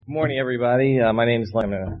Good morning, everybody. My name is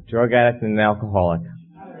Lemon, a drug addict and an alcoholic.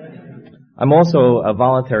 I'm also a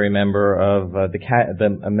voluntary member of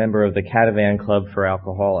a member of the Catavan Club for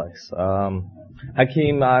Alcoholics.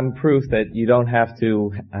 Hakeem, I'm proof that you don't have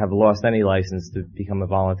to have lost any license to become a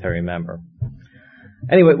voluntary member.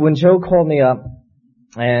 Anyway, when Joe called me up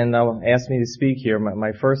and asked me to speak here,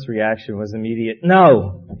 my first reaction was immediate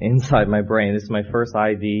no inside my brain. This is my first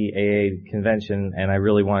IDAA convention, and I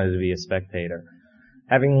really wanted to be a spectator.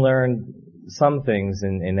 Having learned some things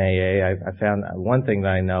in AA, I found one thing that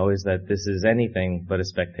I know is that this is anything but a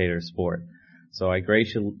spectator sport. So I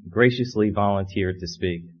graciously volunteered to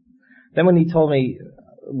speak. Then when he told me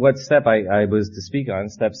what step I was to speak on,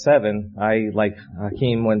 step 7, I, like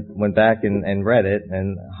Hakeem, went back and read it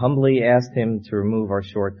and humbly asked him to remove our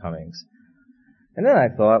shortcomings. And then I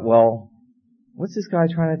thought, well, what's this guy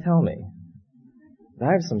trying to tell me? Do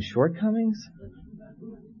I have some shortcomings?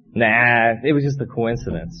 Nah, it was just a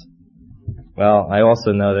coincidence. Well, I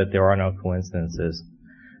also know that there are no coincidences,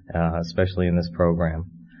 especially in this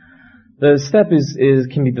program. The step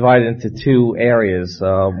can be divided into 2 areas.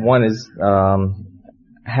 One is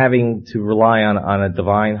having to rely on a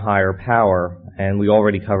divine higher power, and we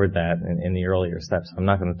already covered that in the earlier steps. I'm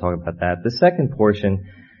not going to talk about that. The second portion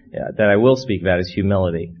that I will speak about is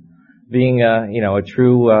humility. Being a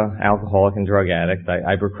true alcoholic and drug addict,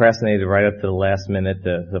 I procrastinated right up to the last minute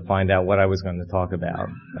to find out what I was going to talk about.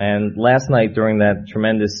 And last night during that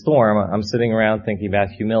tremendous storm, I'm sitting around thinking about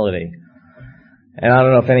humility. And I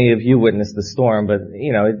don't know if any of you witnessed the storm, but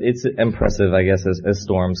it's impressive, I guess, as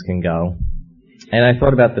storms can go. And I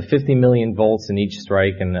thought about the 50 million volts in each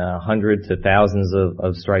strike and 100 to thousands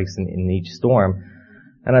of strikes in each storm.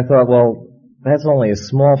 And I thought, well, that's only a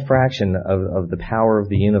small fraction of the power of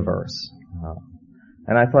the universe.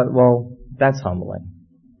 And I thought, well, that's humbling.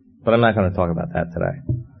 But I'm not going to talk about that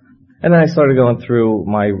today. And then I started going through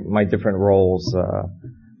my different roles,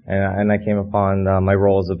 and I came upon my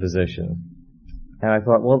role as a physician. And I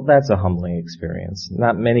thought, well, that's a humbling experience.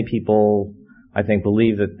 Not many people, I think,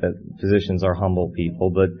 believe that physicians are humble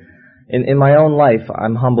people, but in my own life,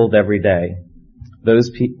 I'm humbled every day.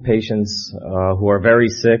 Those patients who are very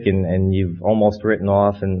sick and you've almost written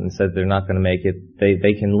off and said they're not going to make it,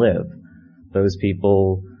 they can live. Those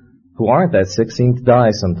people who aren't that sick seem to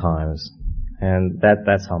die sometimes, and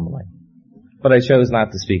that's humbling. But I chose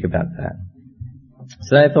not to speak about that.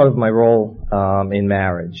 So then I thought of my role in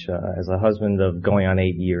marriage as a husband of going on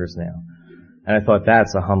 8 years now, and I thought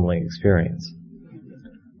that's a humbling experience.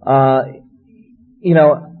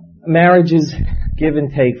 Marriage is give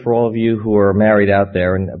and take for all of you who are married out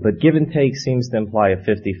there, but give and take seems to imply a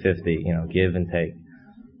 50-50, give and take.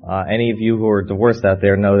 Any of you who are divorced out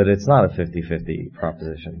there know that it's not a 50-50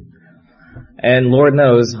 proposition. And Lord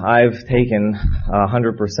knows I've taken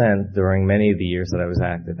 100% during many of the years that I was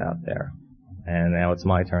active out there. And now it's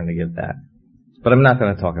my turn to give that. But I'm not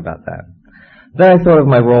going to talk about that. Then I thought of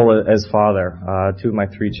my role as father. 2 of my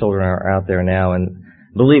 3 children are out there now, and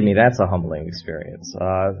believe me, that's a humbling experience.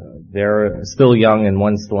 They're still young and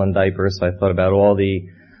one's still in diapers, so I thought about all the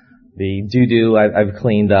doo-doo I've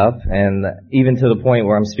cleaned up, and even to the point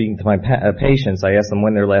where I'm speaking to my patients, I asked them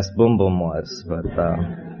when their last boom-boom was. But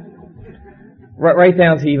right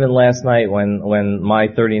down to even last night when my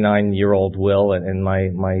 39-year-old Will and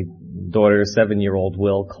my daughter's 7-year-old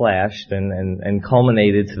Will clashed and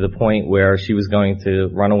culminated to the point where she was going to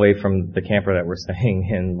run away from the camper that we're staying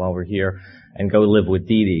in while we're here and go live with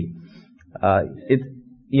Dee Dee.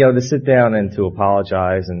 To sit down and to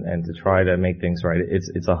apologize and to try to make things right,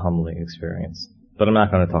 it's a humbling experience. But I'm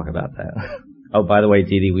not going to talk about that. Oh, by the way,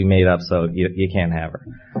 Dee Dee, we made up, so you can't have her.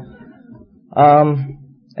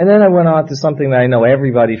 And then I went on to something that I know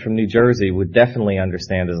everybody from New Jersey would definitely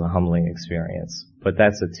understand as a humbling experience. But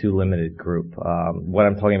that's a too limited group. What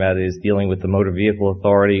I'm talking about is dealing with the motor vehicle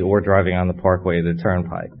authority or driving on the parkway or the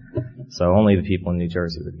turnpike. So only the people in New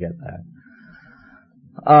Jersey would get that.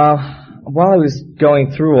 While I was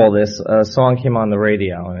going through all this, a song came on the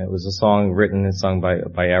radio, and it was a song written and sung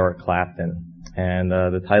by Eric Clapton. And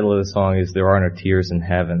the title of the song is "There Are No Tears in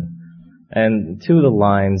Heaven." And 2 of the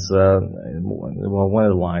lines, one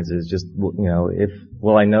of the lines is just,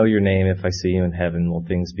 will I know your name if I see you in heaven? Will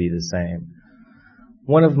things be the same?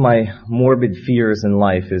 One of my morbid fears in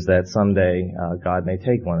life is that someday God may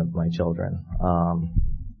take one of my children.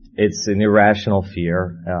 It's an irrational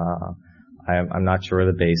fear. I'm not sure of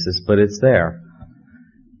the basis, but it's there.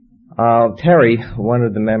 Terry, one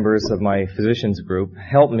of the members of my physicians group,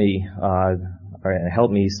 helped me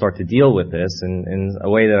start to deal with this in a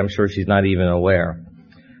way that I'm sure she's not even aware.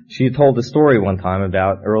 She told a story one time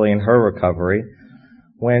about early in her recovery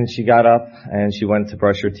when she got up and she went to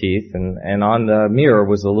brush her teeth, and on the mirror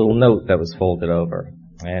was a little note that was folded over.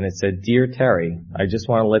 And it said, "Dear Terry, I just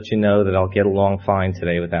want to let you know that I'll get along fine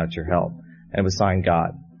today without your help." And it was signed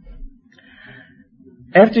God.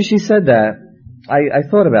 After she said that, I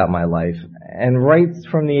thought about my life. And right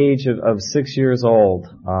from the age of 6 years old,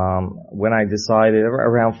 when I decided,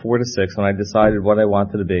 around 4 to 6, when I decided what I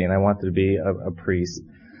wanted to be, and I wanted to be a priest,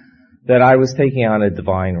 that I was taking on a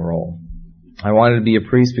divine role. I wanted to be a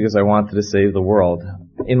priest because I wanted to save the world.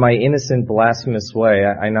 In my innocent, blasphemous way,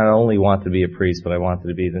 I not only wanted to be a priest, but I wanted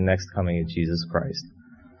to be the next coming of Jesus Christ.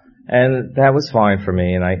 And that was fine for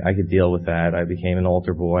me, and I could deal with that. I became an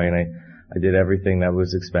altar boy, and I did everything that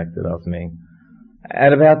was expected of me.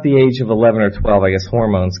 At about the age of 11 or 12, I guess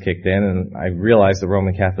hormones kicked in, and I realized the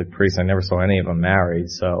Roman Catholic priests, I never saw any of them married,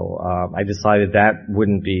 so I decided that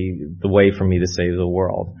wouldn't be the way for me to save the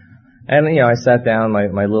world. And, I sat down,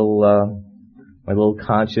 my little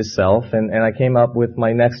conscious self, and I came up with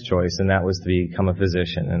my next choice, and that was to become a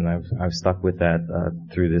physician, and I've stuck with that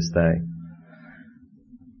through this day.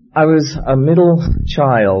 I was a middle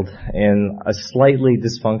child in a slightly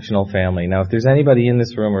dysfunctional family. Now, if there's anybody in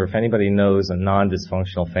this room, or if anybody knows a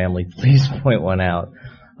non-dysfunctional family, please point one out,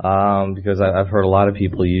 because I've heard a lot of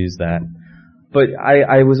people use that. But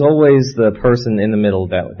I was always the person in the middle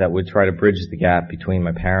that would try to bridge the gap between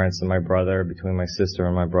my parents and my brother, between my sister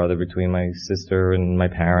and my brother, between my sister and my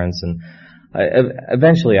parents, and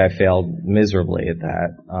eventually I failed miserably at that.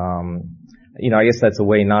 I guess that's a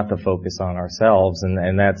way not to focus on ourselves,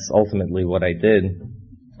 and that's ultimately what I did.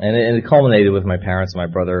 And it culminated with my parents and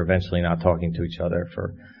my brother eventually not talking to each other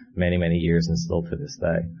for many, many years, and still to this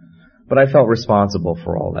day. But I felt responsible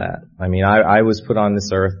for all that. I mean, I was put on this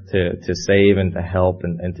earth to save and to help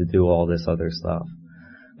and to do all this other stuff.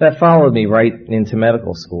 That followed me right into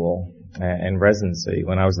medical school and residency.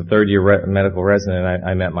 When I was a third-year medical resident,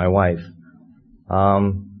 I met my wife.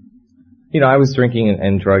 I was drinking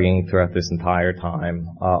and drugging throughout this entire time,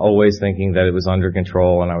 always thinking that it was under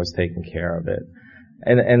control and I was taking care of it.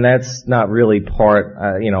 And that's not really part,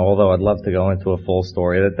 although I'd love to go into a full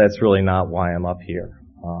story, that's really not why I'm up here.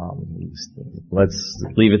 Let's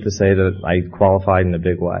leave it to say that I qualified in a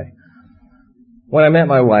big way. When I met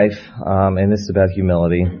my wife, and this is about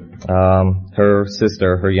humility, her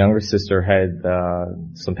younger sister had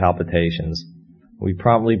some palpitations. We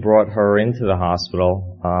promptly brought her into the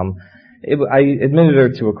hospital. I admitted her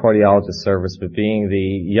to a cardiologist service, but being the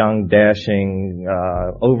young, dashing,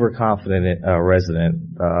 overconfident resident,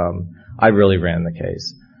 I really ran the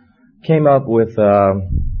case. Came up with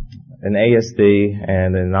an ASD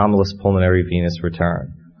and an anomalous pulmonary venous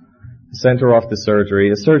return. Sent her off to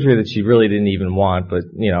surgery, a surgery that she really didn't even want, but,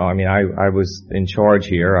 I was in charge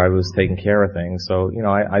here. I was taking care of things, so,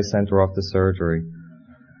 I sent her off to surgery.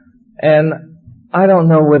 And I don't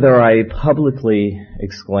know whether I publicly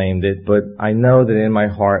exclaimed it, but I know that in my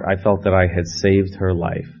heart I felt that I had saved her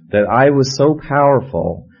life, that I was so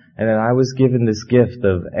powerful, and that I was given this gift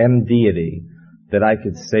of M-deity, that I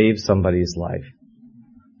could save somebody's life.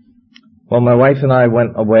 Well, my wife and I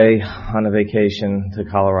went away on a vacation to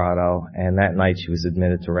Colorado, and that night she was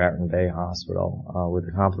admitted to Raritan Bay Hospital with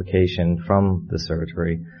a complication from the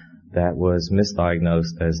surgery that was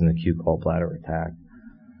misdiagnosed as an acute gallbladder attack.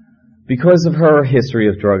 Because of her history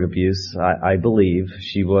of drug abuse, I believe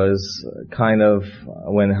she was kind of,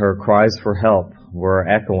 when her cries for help were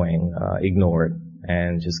echoing, ignored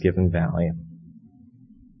and just given Valium.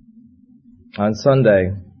 On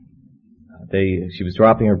Sunday, she was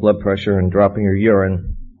dropping her blood pressure and dropping her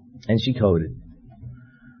urine, and she coded.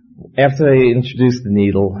 After they introduced the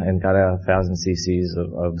needle and got out 1,000 cc's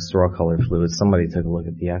of straw-colored fluid, somebody took a look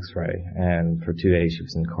at the x-ray, and for 2 days she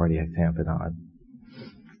was in cardiac tamponade.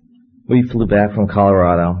 We flew back from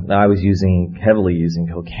Colorado. I was heavily using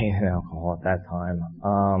cocaine and alcohol at that time.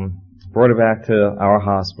 Brought her back to our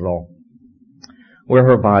hospital, where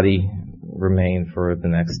her body remained for the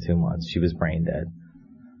next 2 months. She was brain dead.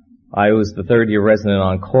 I was the third-year resident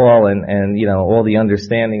on call, and all the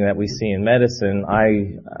understanding that we see in medicine,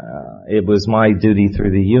 it was my duty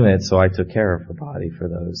through the unit, so I took care of her body for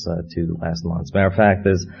those 2 last months. Matter of fact,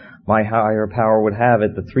 as my higher power would have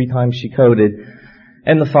it, the 3 times she coded,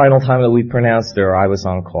 and the final time that we pronounced her, I was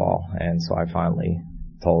on call, and so I finally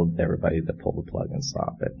told everybody to pull the plug and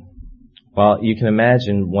stop it. Well, you can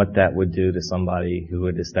imagine what that would do to somebody who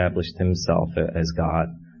had established himself as God.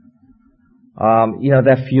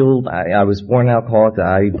 That fueled, I was born alcoholic.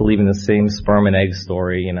 I believe in the same sperm and egg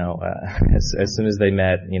story, as soon as they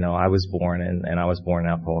met, I was born and I was born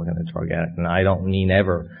alcoholic and a drug addict, and I don't mean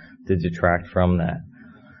ever to detract from that.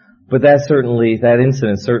 But that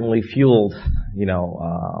incident certainly fueled,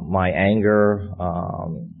 my anger,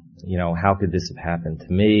 how could this have happened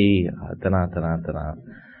to me,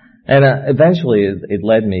 And eventually it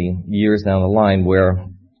led me years down the line where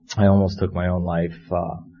I almost took my own life,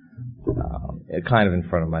 kind of in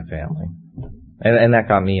front of my family. And that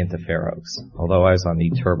got me into Fair Oaks, although I was on the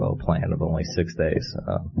turbo plan of only 6 days,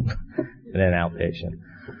 and then outpatient.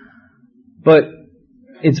 But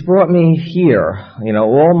it's brought me here,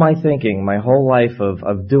 all my thinking, my whole life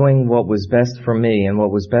of doing what was best for me and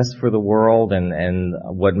what was best for the world and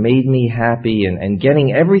what made me happy and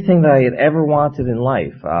getting everything that I had ever wanted in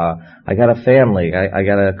life. I got a family, I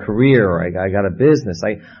got a career, I got a business.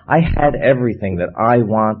 I had everything that I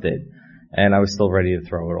wanted, and I was still ready to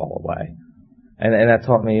throw it all away. And that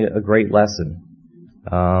taught me a great lesson.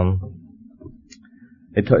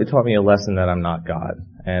 It taught me a lesson that I'm not God,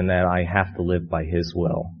 and that I have to live by His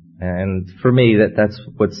will. And for me, that's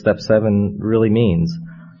what Step 7 really means.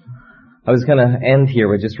 I was gonna end here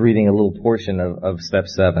by just reading a little portion of Step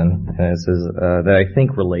 7, and it says, that I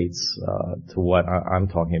think relates, to what I'm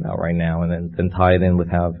talking about right now, and then tie it in with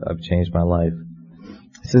how I've changed my life.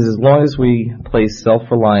 It says, as long as we place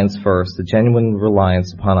self-reliance first, a genuine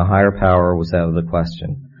reliance upon a higher power was out of the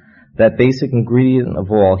question. That basic ingredient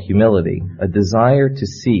of all, humility, a desire to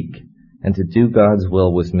seek and to do God's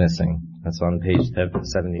will, was missing. That's on page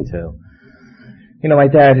 72. My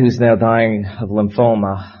dad, who's now dying of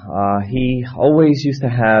lymphoma, he always used to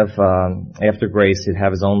have, after grace, he'd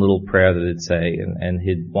have his own little prayer that he'd say, and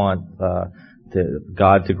he'd want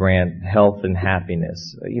God to grant health and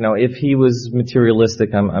happiness. If he was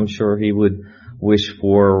materialistic, I'm sure he would wish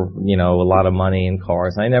for, a lot of money and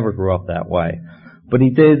cars. I never grew up that way. But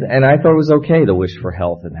he did, and I thought it was okay to wish for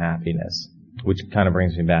health and happiness, which kind of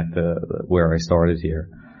brings me back to where I started here.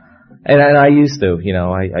 And I used to,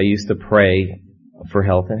 I used to pray for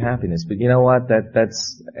health and happiness. But you know what?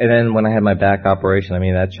 That's, and then when I had my back operation,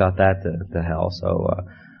 that shot that to hell. So,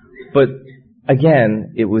 but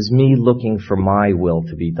again, it was me looking for my will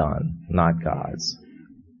to be done, not God's.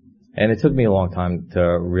 And it took me a long time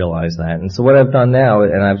to realize that. And so what I've done now,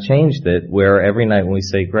 and I've changed it, where every night when we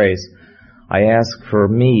say grace, I ask for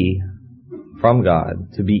me, from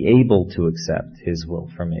God, to be able to accept His will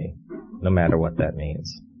for me, no matter what that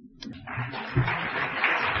means.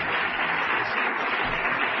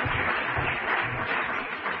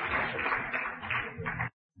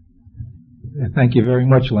 Thank you very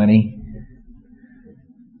much, Lenny.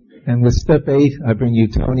 And with Step 8, I bring you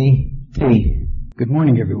Tony T. Good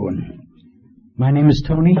morning, everyone. My name is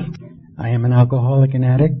Tony. I am an alcoholic and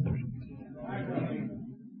addict.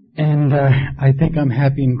 And I think I'm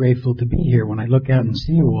happy and grateful to be here. When I look out and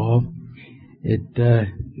see you all, it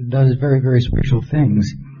does very, very special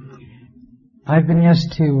things. I've been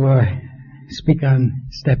asked to speak on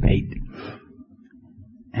Step 8.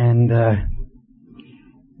 And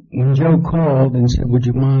when Joe called and said, would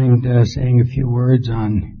you mind saying a few words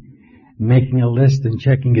on making a list and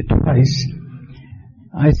checking it twice,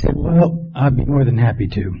 I said, well, I'd be more than happy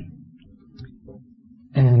to.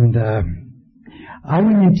 And I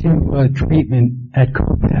went into treatment at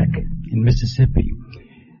Copac in Mississippi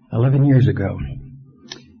 11 years ago.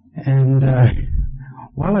 And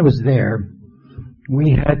while I was there,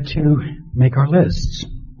 we had to make our lists.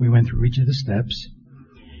 We went through each of the steps.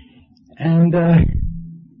 And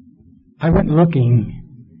I went looking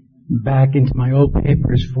back into my old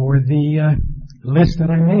papers for the list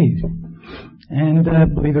that I made. And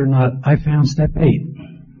believe it or not, I found Step 8.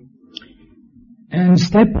 And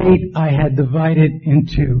Step 8 I had divided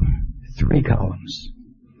into 3 columns.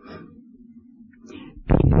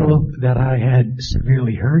 People that I had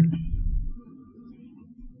severely hurt,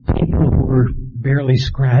 people who were barely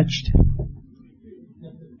scratched,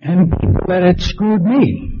 and people that had screwed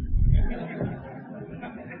me.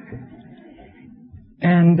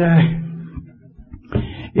 And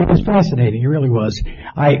it was fascinating, it really was.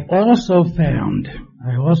 I also found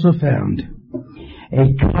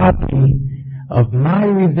a copy of my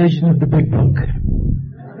revision of the Big Book.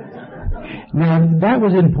 Now, that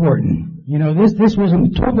was important. This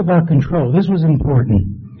wasn't, talk about control, this was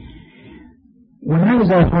important. When I was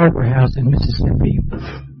at Harbor House in Mississippi,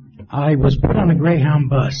 I was put on a Greyhound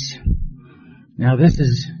bus. Now, this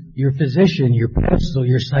is your physician, your pedestal,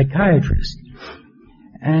 your psychiatrist.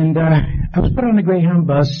 And I was put on a Greyhound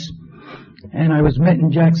bus, and I was met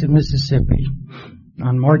in Jackson, Mississippi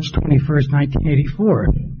on March 21st, 1984.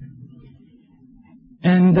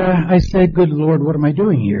 And I said, good Lord, what am I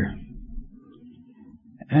doing here?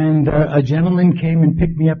 And a gentleman came and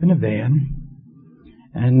picked me up in a van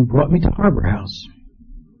and brought me to Harbor House.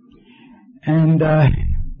 And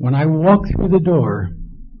when I walked through the door,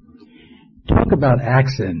 talk about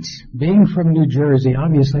accents. Being from New Jersey,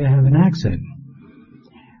 obviously I have an accent.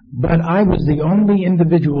 But I was the only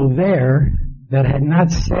individual there that had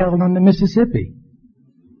not sailed on the Mississippi,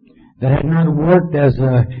 that had not worked as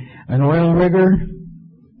an oil rigger,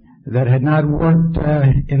 that had not worked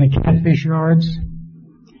in the catfish yards.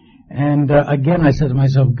 And again, I said to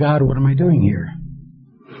myself, God, what am I doing here?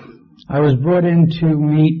 I was brought in to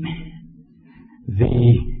meet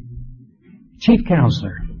the chief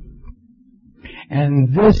counselor.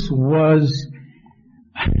 And this was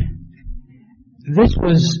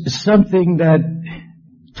something that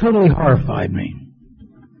totally horrified me.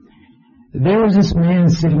 There was this man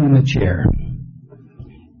sitting in the chair.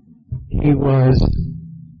 He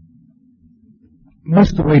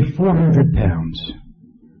must have weighed 400 pounds.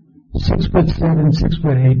 6'7",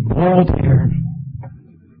 6'8", bald hair.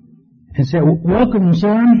 And said, welcome,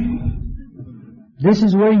 son. This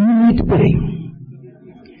is where you need to be.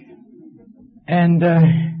 And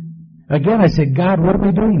again, I said, God, what am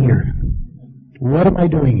I doing here? What am I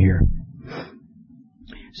doing here?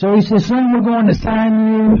 So he says, son, we're going to assign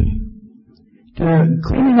you to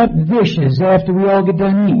cleaning up the dishes after we all get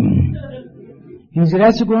done eating. He said,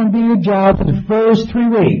 that's going to be your job for the first 3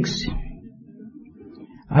 weeks.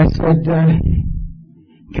 I said,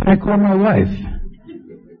 can I call my wife?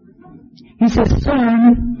 He said,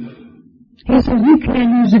 son, you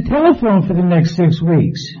can't use the telephone for the next 6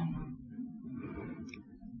 weeks.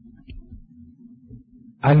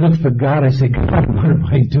 I looked for God. I said, God, what am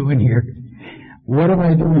I doing here? What am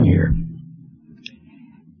I doing here?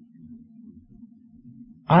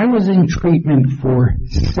 I was in treatment for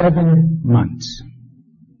 7 months.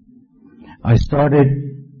 I started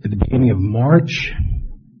at the beginning of March,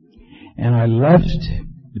 and I left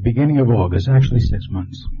the beginning of August, actually 6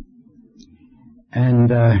 months.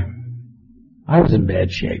 And I was in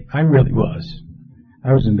bad shape. I really was.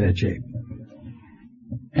 I was in bad shape.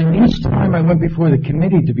 And each time I went before the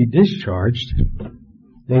committee to be discharged,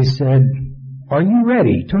 they said, are you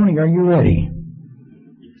ready? Tony, are you ready?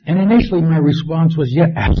 And initially my response was, yeah,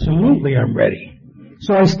 absolutely, I'm ready.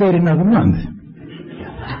 So I stayed another month.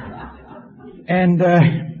 And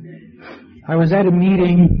I was at a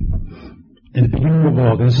meeting in the beginning of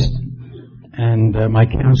August, and my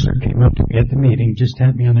counselor came up to me at the meeting, just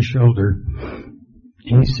tapped me on the shoulder.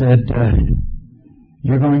 He said,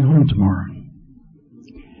 you're going home tomorrow.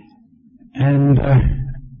 And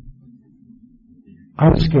I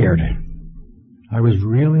was scared. I was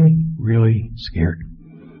really, really scared.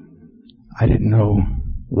 I didn't know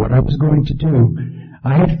what I was going to do.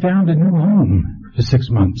 I had found a new home for 6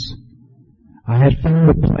 months. I had found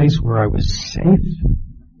a place where I was safe,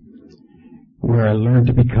 where I learned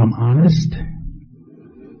to become honest,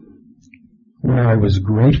 where I was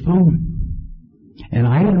grateful, and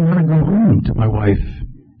I didn't want to go home to my wife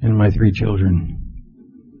and my 3 children.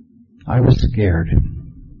 I was scared.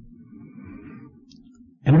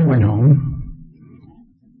 And I went home,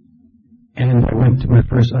 and I went to my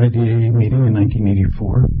first IDA meeting in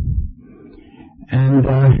 1984, and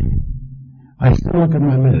I still look at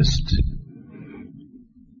my list.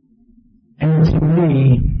 And to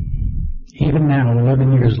me, even now,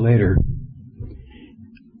 11 years later,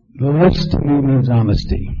 the list to me means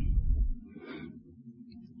honesty.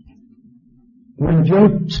 When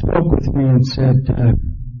Joe spoke with me and said,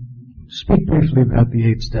 speak briefly about the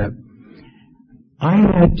 8th step, I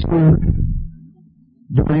had to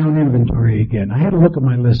do my own inventory again. I had to look at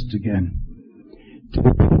my list again to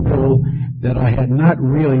the people that I had not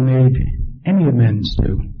really made any amends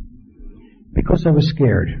to because I was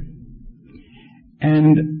scared.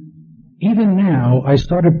 And even now, I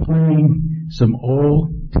started playing some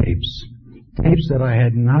old tapes that I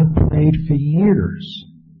had not played for years.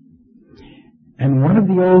 And one of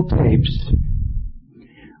the old tapes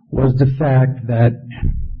was the fact that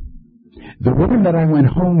the woman that I went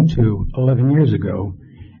home to 11 years ago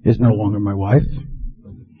is no longer my wife.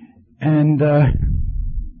 And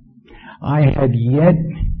I had yet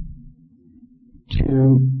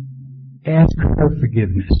to ask her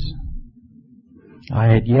forgiveness. I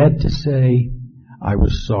had yet to say I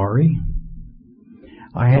was sorry.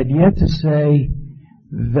 I had yet to say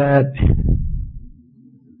that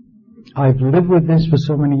I've lived with this for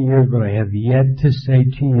so many years, but I have yet to say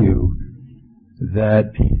to you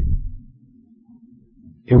that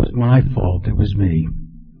it was my fault, it was me.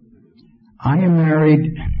 I am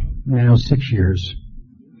married now 6 years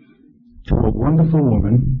to a wonderful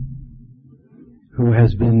woman who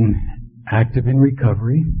has been active in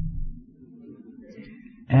recovery,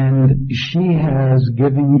 and she has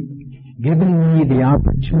given me the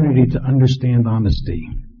opportunity to understand honesty.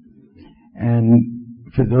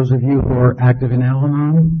 And for those of you who are active in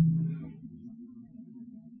Al-Anon,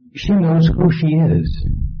 She knows who she is.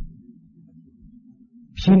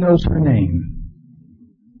 She knows her name.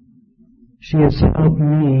 She has helped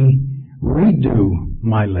me redo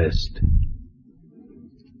my list.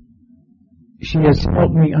 She has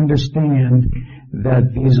helped me understand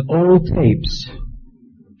that these old tapes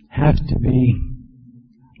have to be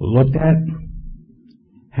looked at,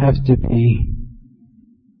 have to be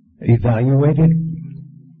evaluated,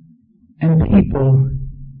 and people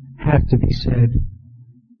have to be said,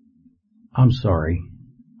 I'm sorry,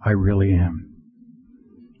 I really am.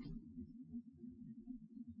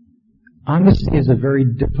 Honesty is a very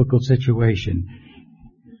difficult situation.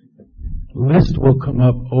 Lists will come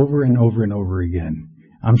up over and over and over again.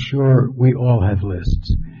 I'm sure we all have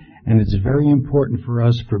lists. And it's very important for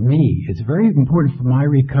us, for me, it's very important for my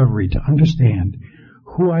recovery to understand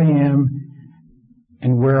who I am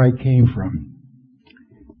and where I came from.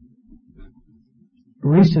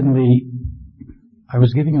 Recently, I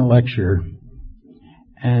was giving a lecture,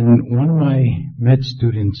 and one of my med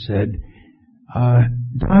students said,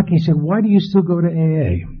 Doc, he said, why do you still go to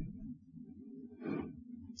AA?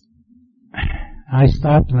 I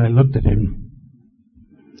stopped and I looked at him.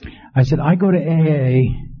 I said, I go to AA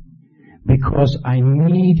because I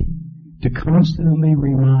need to constantly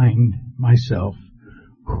remind myself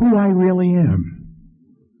who I really am.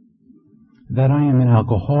 That I am an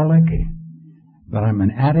alcoholic, that I'm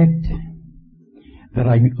an addict, that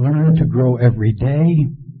I learn to grow every day,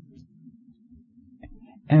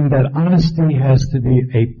 and that honesty has to be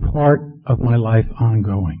a part of my life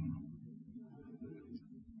ongoing.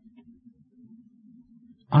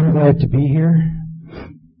 I'm glad to be here.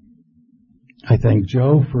 I thank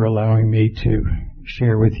Joe for allowing me to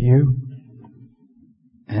share with you.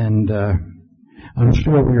 And I'm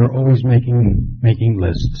sure we are always making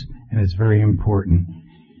lists, and it's very important.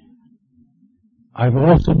 I've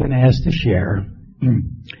also been asked to share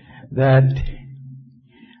that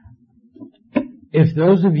if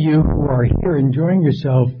those of you who are here enjoying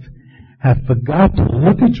yourself have forgot to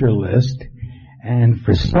look at your list, and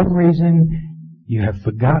for some reason you have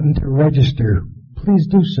forgotten to register, please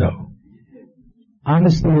do so.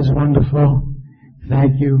 Honesty is wonderful.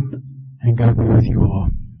 Thank you, and God be with you all.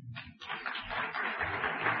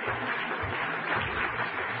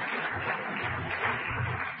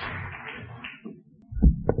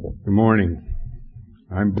 Good morning.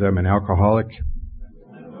 I'm an alcoholic.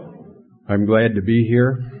 I'm glad to be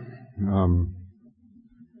here.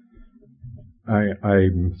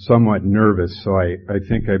 I'm somewhat nervous, so I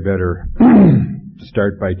think I better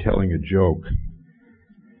start by telling a joke.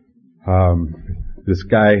 This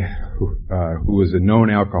guy who was a known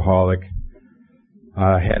alcoholic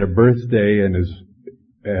had a birthday, and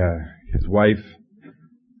his wife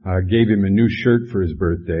gave him a new shirt for his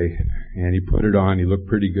birthday, and he put it on. He looked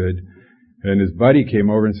pretty good. And his buddy came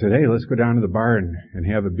over and said, hey, let's go down to the bar and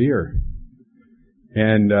have a beer.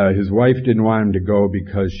 And his wife didn't want him to go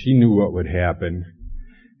because she knew what would happen.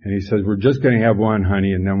 And he says, we're just going to have one,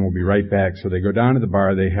 honey, and then we'll be right back. So they go down to the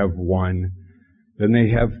bar, they have one, then they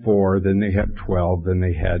have 4, then they have 12, then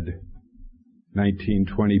they had 19,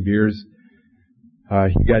 20 beers.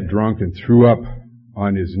 He got drunk and threw up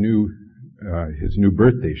on his new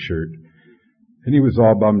birthday shirt. And he was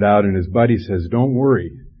all bummed out, and his buddy says, don't worry.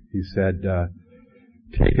 He said,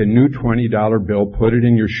 take a new $20 bill, put it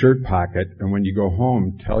in your shirt pocket, and when you go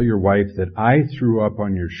home, tell your wife that I threw up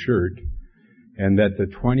on your shirt and that the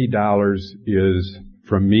 $20 is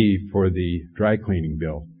from me for the dry cleaning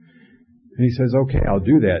bill. And he says, okay, I'll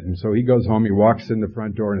do that. And so he goes home, he walks in the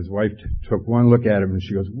front door, and his wife took one look at him, and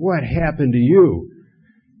she goes, what happened to you?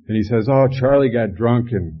 And he says, oh, Charlie got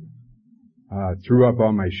drunk and threw up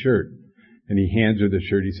on my shirt. And he hands her the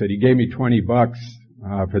shirt. He said, he gave me $20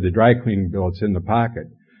 for the dry cleaning bill. It's in the pocket.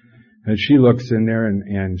 And she looks in there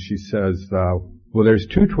and she says, well, there's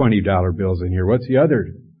 2 $20 bills in here. What's the other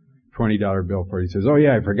 $20 bill for? He says, oh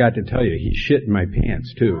yeah, I forgot to tell you. He shit in my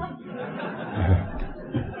pants too.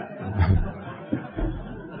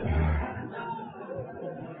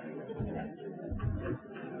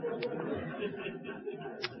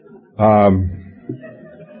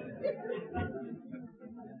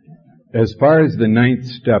 As far as the 9th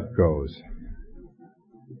step goes,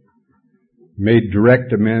 made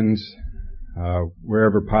direct amends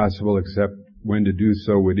wherever possible, except when to do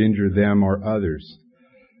so would injure them or others.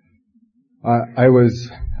 I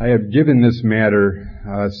have given this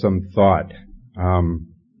matter some thought. I've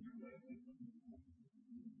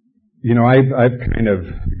kind of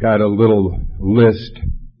got a little list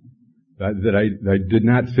that I did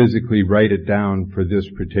not physically write it down for this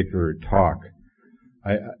particular talk.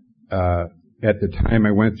 At the time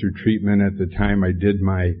I went through treatment, at the time I did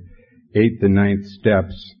my 8th and 9th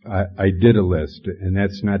steps, I did a list, and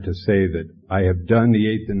that's not to say that I have done the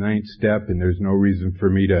 8th and 9th step and there's no reason for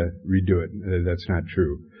me to redo it. That's not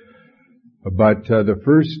true. But the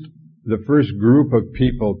first group of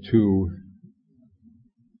people to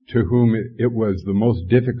whom it was the most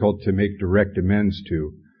difficult to make direct amends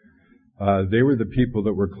to, they were the people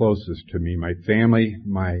that were closest to me, my family,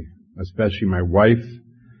 especially my wife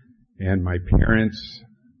and my parents,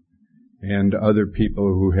 and other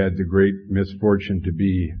people who had the great misfortune to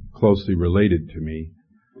be closely related to me.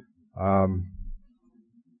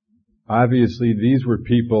 Obviously, these were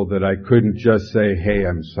people that I couldn't just say, hey,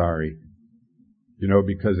 I'm sorry,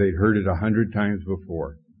 because they'd heard it 100 times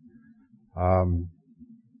before.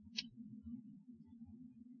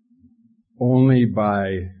 Only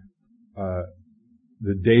by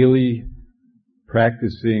the daily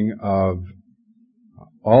practicing of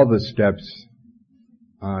all the steps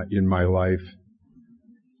in my life,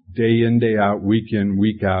 day in, day out, week in,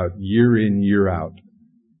 week out, year in, year out.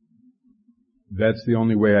 That's the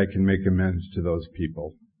only way I can make amends to those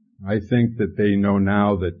people. I think that they know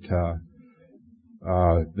now that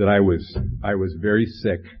I was very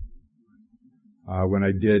sick when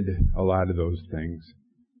I did a lot of those things.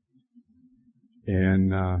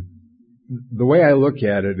 And the way I look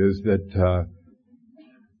at it is that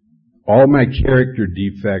all my character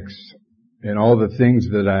defects and all the things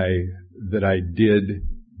that I did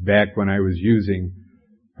back when I was using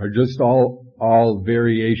are just all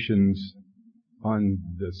variations on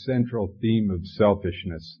the central theme of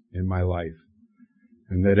selfishness in my life.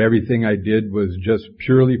 And that everything I did was just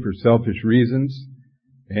purely for selfish reasons.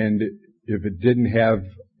 And if it didn't have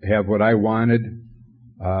what I wanted,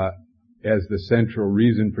 as the central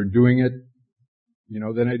reason for doing it,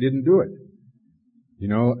 then I didn't do it.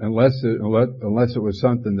 Unless it was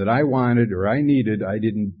something that I wanted or I needed, I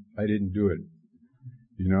didn't do it.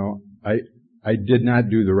 I did not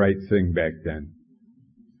do the right thing back then.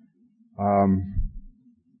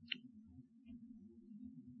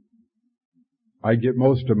 I get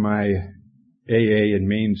most of my AA in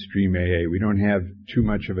mainstream AA. We don't have too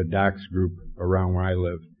much of a docs group around where I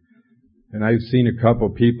live. And I've seen a couple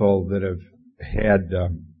people that have had,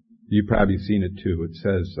 you've probably seen it too. It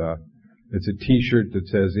says, it's a t-shirt that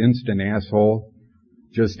says instant asshole,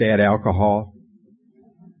 just add alcohol.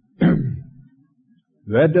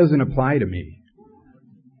 That doesn't apply to me.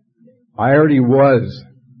 I already was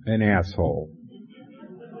an asshole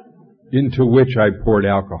into which I poured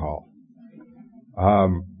alcohol.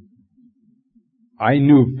 I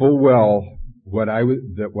knew full well what I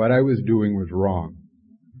was doing was wrong.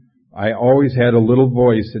 I always had a little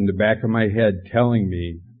voice in the back of my head telling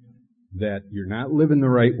me that you're not living the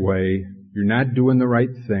right way, you're not doing the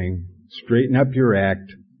right thing, straighten up your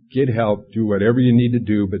act, get help, do whatever you need to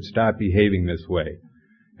do, but stop behaving this way.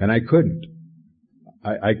 And I couldn't.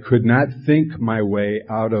 I could not think my way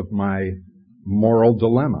out of my moral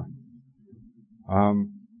dilemma.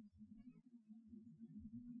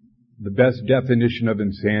 The best definition of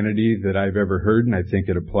insanity that I've ever heard, and I think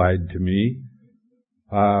it applied to me,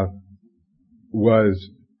 was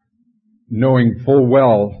knowing full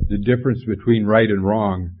well the difference between right and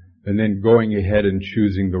wrong, and then going ahead and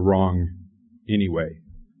choosing the wrong anyway.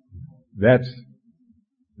 That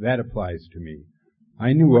applies to me.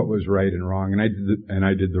 I knew what was right and wrong, and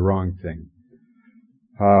I did the wrong thing.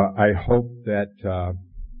 I hope that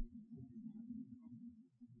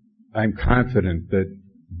I'm confident that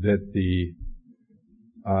the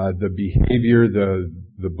behavior,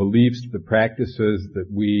 the beliefs, the practices that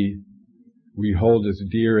we hold as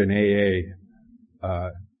dear in AA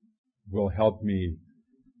will help me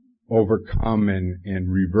overcome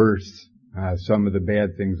and reverse some of the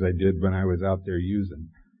bad things I did when I was out there using.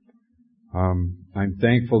 I'm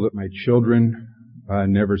thankful that my children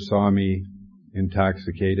never saw me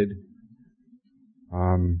intoxicated.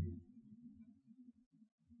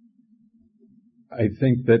 I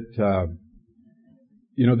think that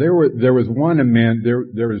there was one amend.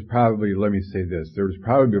 There was probably, let me say this, there was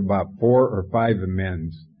probably about 4 or 5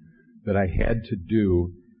 amends that I had to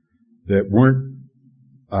do that weren't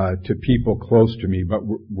to people close to me, but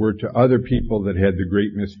were to other people that had the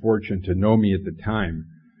great misfortune to know me at the time.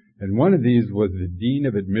 And one of these was the dean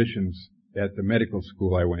of admissions at the medical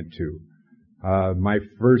school I went to. I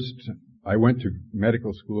went to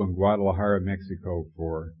medical school in Guadalajara, Mexico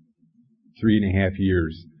for 3.5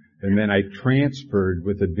 years. And then I transferred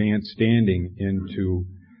with advanced standing into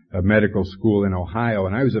a medical school in Ohio,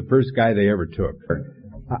 and I was the first guy they ever took.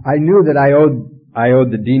 I knew that I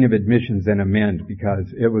owed the dean of admissions an amend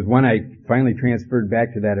because it was when I finally transferred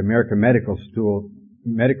back to that American medical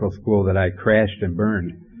school that I crashed and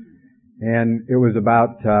burned. And it was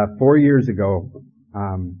about 4 years ago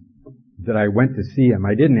that I went to see him.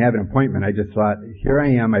 I didn't have an appointment. I just thought, here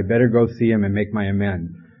I am. I better go see him and make my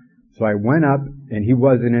amends. So I went up, and he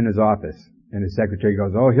wasn't in his office. And his secretary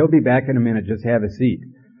goes, "Oh, he'll be back in a minute. Just have a seat."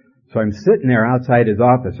 So I'm sitting there outside his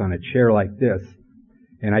office on a chair like this,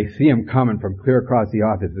 and I see him coming from clear across the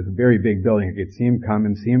office. It's a very big building. I could see him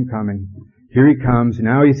coming. Here he comes.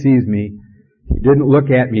 Now he sees me. He didn't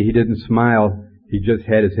look at me. He didn't smile. He just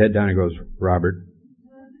had his head down and goes, "Robert."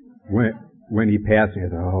 When he passed me, I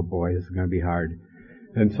thought, "Oh boy, this is going to be hard."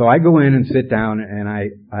 And so I go in and sit down, and I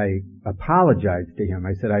apologized to him.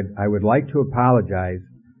 I said, I would like to apologize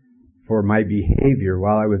for my behavior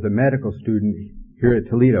while I was a medical student here at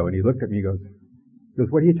Toledo. And he looked at me and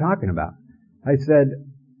goes, "What are you talking about?" I said,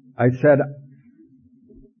 I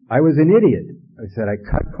was an idiot. I said, I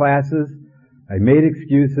cut classes. I made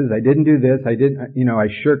excuses. I didn't do this. I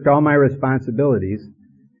shirked all my responsibilities.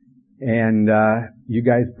 And, you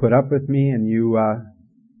guys put up with me, and you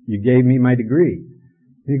gave me my degree.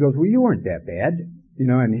 And he goes, "Well, you weren't that bad."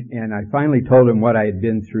 And I finally told him what I had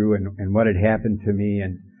been through and what had happened to me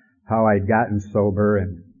and how I'd gotten sober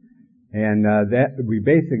and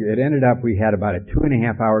it ended up we had about a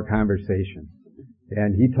 2.5 hour conversation.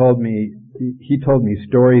 And he told me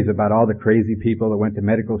stories about all the crazy people that went to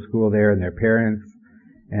medical school there and their parents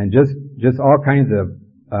and just all kinds of,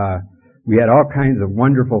 we had all kinds of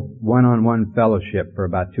wonderful one-on-one fellowship for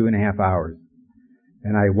about 2.5 hours.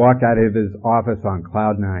 And I walked out of his office on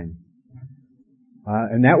cloud nine.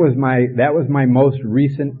 And that was my most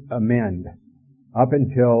recent amend up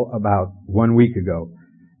until about 1 week ago.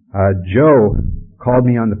 Joe called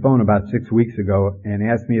me on the phone about 6 weeks ago and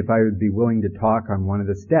asked me if I would be willing to talk on one of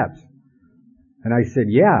the steps. And I said,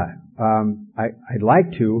 "Yeah, I'd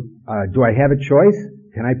like to. Do I have a choice?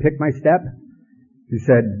 Can I pick my step?" He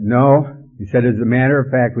said, "No." He said, "As a matter of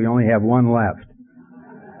fact, we only have one left."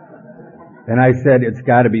 And I said, "It's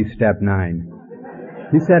got to be step 9.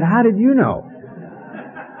 He said, "How did you know?"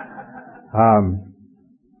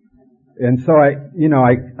 And so I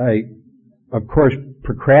of course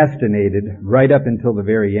procrastinated right up until the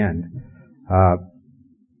very end,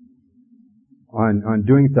 on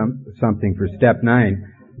doing something for step 9.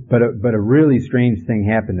 But a really strange thing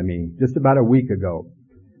happened to me just about a week ago.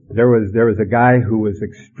 There was a guy who was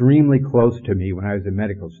extremely close to me when I was in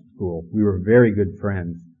medical school. We were very good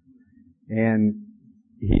friends. And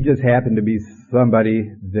he just happened to be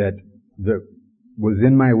somebody that was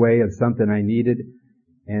in my way of something I needed,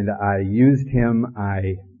 and I used him.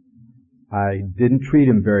 I didn't treat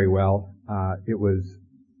him very well. It was,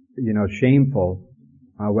 shameful,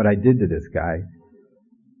 what I did to this guy.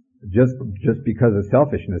 Just because of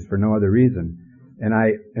selfishness for no other reason.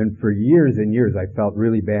 And for years and years I felt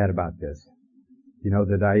really bad about this.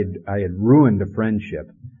 That I had ruined a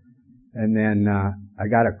friendship. And then, I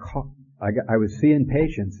got a call. I was seeing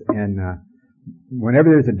patients, and whenever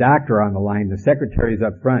there's a doctor on the line, the secretaries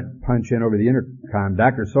up front punch in over the intercom,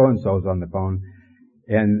 "Dr. So-and-so's on the phone."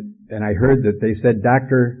 And I heard that they said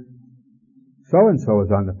Dr. So-and-so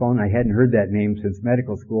is on the phone. I hadn't heard that name since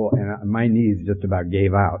medical school, and my knees just about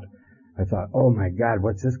gave out. I thought, "Oh my God,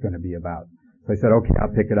 what's this going to be about?" So I said, "Okay,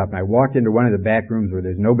 I'll pick it up." And I walked into one of the back rooms where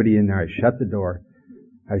there's nobody in there. I shut the door.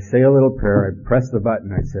 I say a little prayer. I press the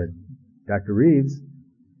button. I said, "Dr. Reeves."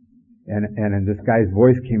 And this guy's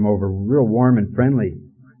voice came over real warm and friendly.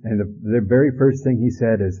 And the very first thing he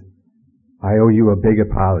said is, "I owe you a big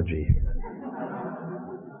apology."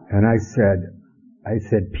 And I said,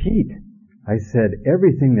 "Pete," I said,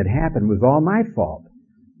 "everything that happened was all my fault."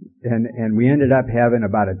 And we ended up having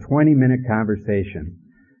about a 20-minute conversation.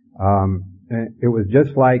 And it was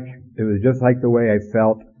just like the way I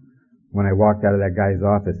felt when I walked out of that guy's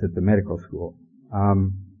office at the medical school.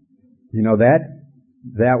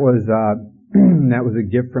 That was that was a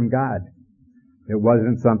gift from God. It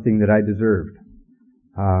wasn't something that I deserved.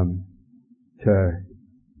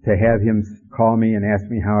 To have him call me and ask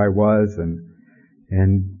me how I was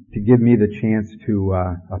and to give me the chance to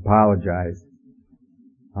apologize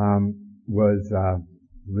was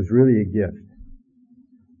really a gift.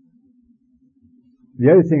 The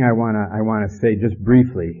other thing I want to say just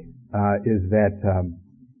briefly is that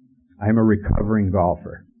I'm a recovering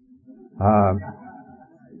golfer.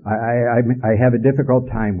 I have a difficult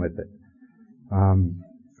time with it.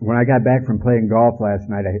 When I got back from playing golf last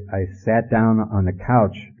night, I sat down on the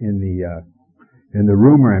couch in the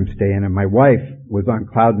room where I'm staying, and my wife was on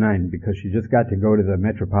cloud 9 because she just got to go to the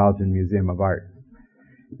Metropolitan Museum of Art.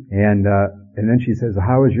 And then she says,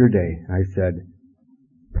 "How was your day?" I said,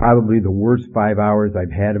 "Probably the worst 5 hours I've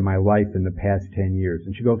had in my life in the past 10 years.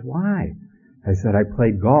 And she goes, "Why?" I said, "I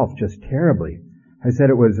played golf just terribly. I said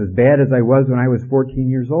it was as bad as I was when I was 14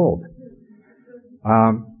 years old.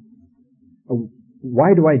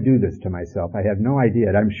 Why do I do this to myself? I have no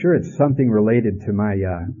idea. I'm sure it's something related to my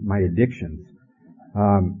addictions.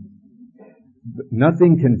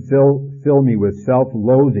 Nothing can fill me with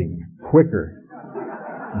self-loathing quicker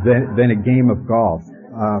than a game of golf.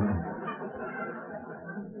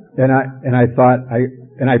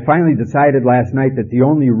 And I finally decided last night that the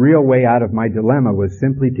only real way out of my dilemma was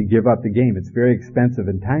simply to give up the game. It's very expensive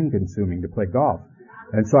and time consuming to play golf.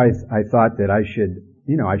 And so I thought that I should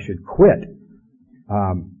quit.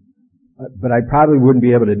 But I probably wouldn't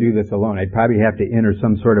be able to do this alone. I'd probably have to enter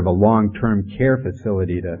some sort of a long-term care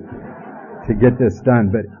facility to get this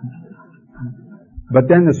done. But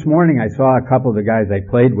then this morning I saw a couple of the guys I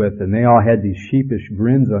played with, and they all had these sheepish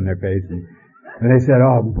grins on their face, and they said,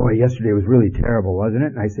 "Oh boy, yesterday was really terrible, wasn't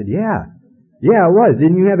it?" And I said, "Yeah, it was.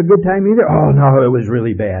 Didn't you have a good time either?" "Oh no, it was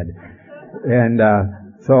really bad." And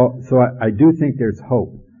so I do think there's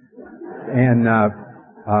hope. And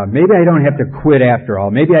maybe I don't have to quit after all.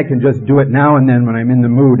 Maybe I can just do it now and then when I'm in the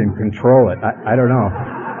mood and control it. I don't know.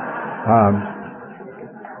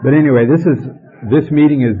 But anyway, this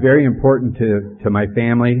meeting is very important to my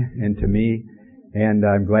family and to me, and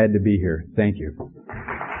I'm glad to be here. Thank you.